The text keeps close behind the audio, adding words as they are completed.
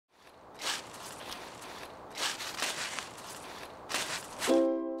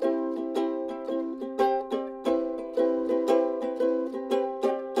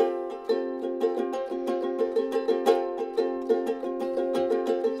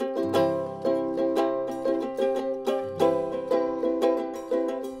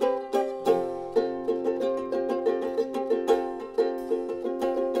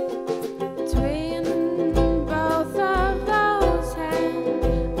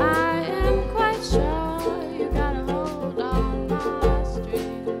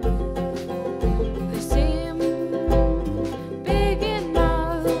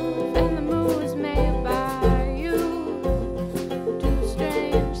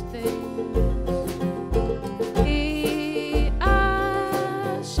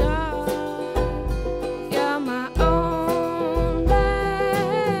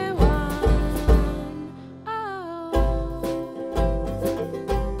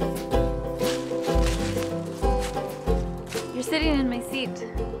seat.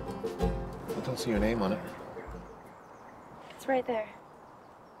 I don't see your name on it. It's right there.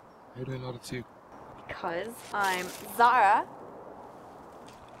 How do I know it's you? Because I'm Zara.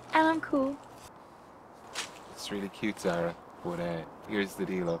 And I'm cool. It's really cute, Zara. But here's the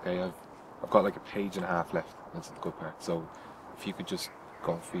deal, okay? I've got like a page and a half left. That's the good part. So if you could just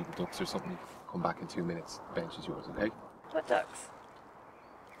go and feed the ducks or something, come back in 2 minutes. The bench is yours, okay? What ducks?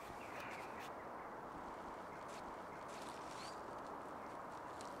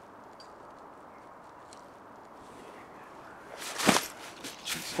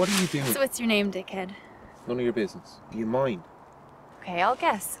 Jeez, what are you doing? So what's your name, dickhead? None of your business. Do you mind? Okay, I'll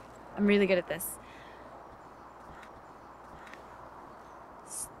guess. I'm really good at this.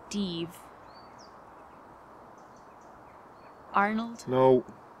 Steve. Arnold? No.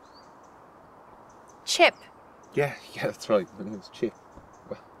 Chip. Yeah, that's right. My name's Chip.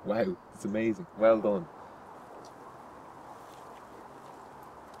 Wow, it's amazing. Well done.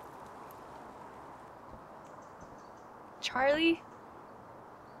 Charlie?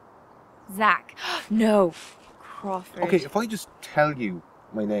 Zach. No. Crawford. Okay, if I just tell you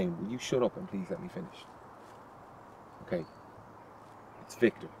my name, will you shut up and please let me finish? Okay. It's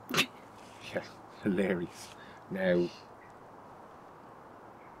Victor. Yeah, hilarious. Now...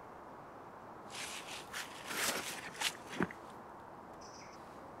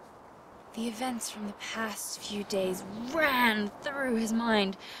 The events from the past few days ran through his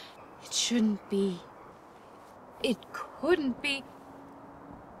mind. It shouldn't be. It couldn't be.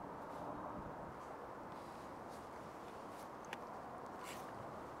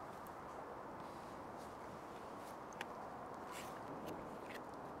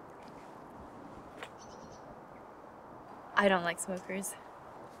 I don't like smokers.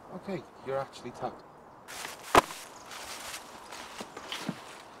 Okay, you're actually tapped.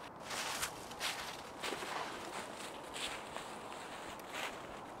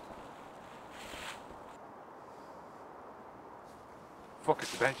 Fuck it,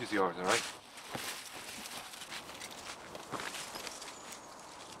 the bench is yours, alright?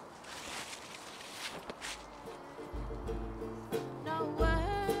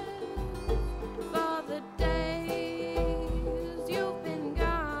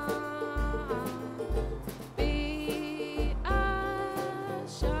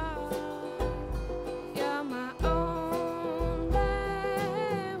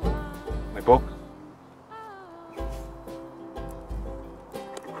 My book?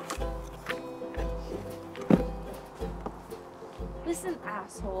 Listen,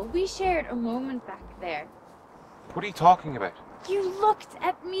 asshole, we shared a moment back there. What are you talking about? You looked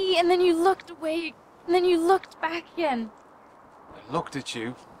at me, and then you looked away, and then you looked back again. I looked at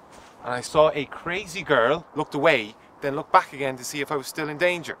you, and I saw a crazy girl, looked away, then looked back again to see if I was still in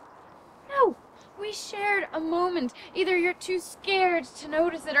danger. No, we shared a moment. Either you're too scared to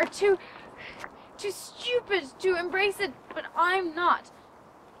notice it, or too stupid to embrace it, but I'm not.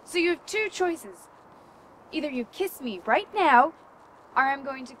 So you have two choices. Either you kiss me right now, or I'm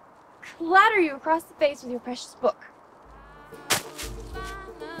going to clatter you across the face with your precious book.